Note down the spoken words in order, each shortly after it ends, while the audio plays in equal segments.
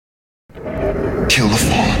Kill the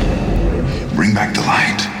fallen. Bring back the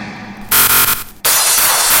light.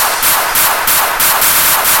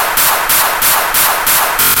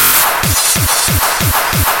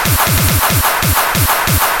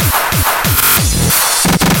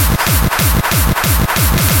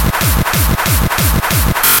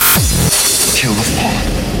 Kill the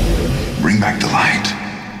fallen. Bring back the light.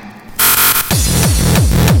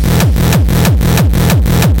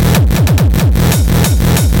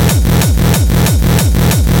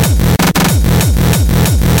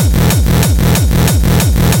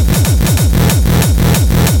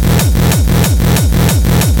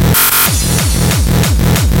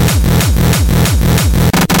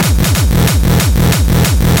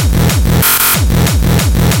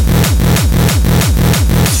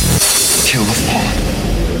 Kill the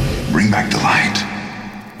fallen. Bring back the light.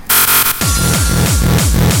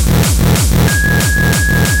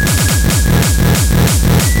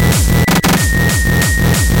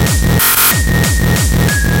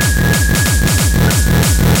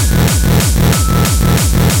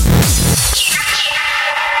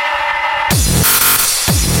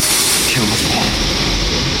 Kill the fallen.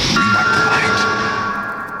 Bring back the light.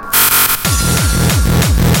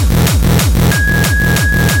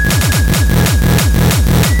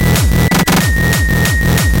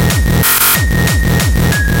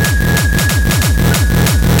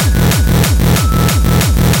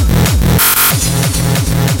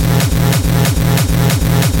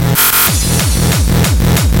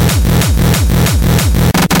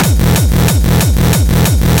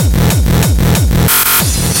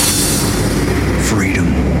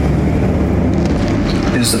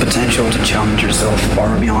 Is the potential to challenge yourself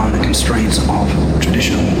far beyond the constraints of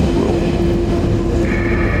traditional rule.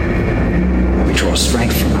 We draw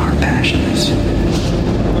strength from our passions.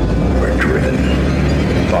 We're driven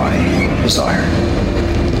by desire.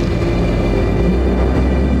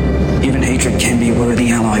 Even hatred can be a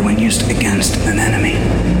worthy ally when used against an enemy.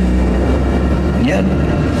 And yet,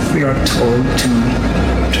 we are told to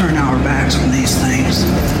turn our backs on these things.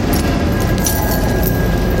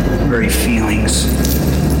 Very feelings,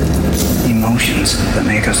 emotions that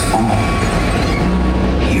make us all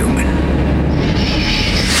human.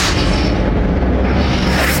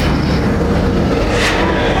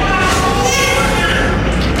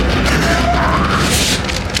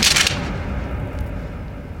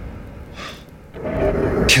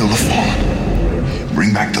 Kill the fallen.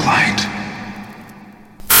 Bring back the light.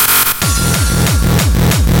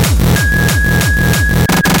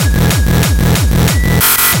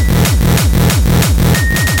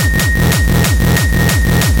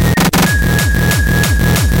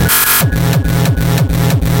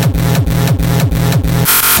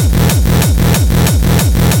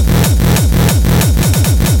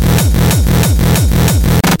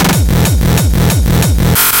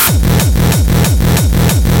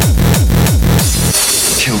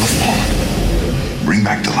 Kill the fallen. Bring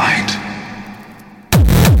back the light.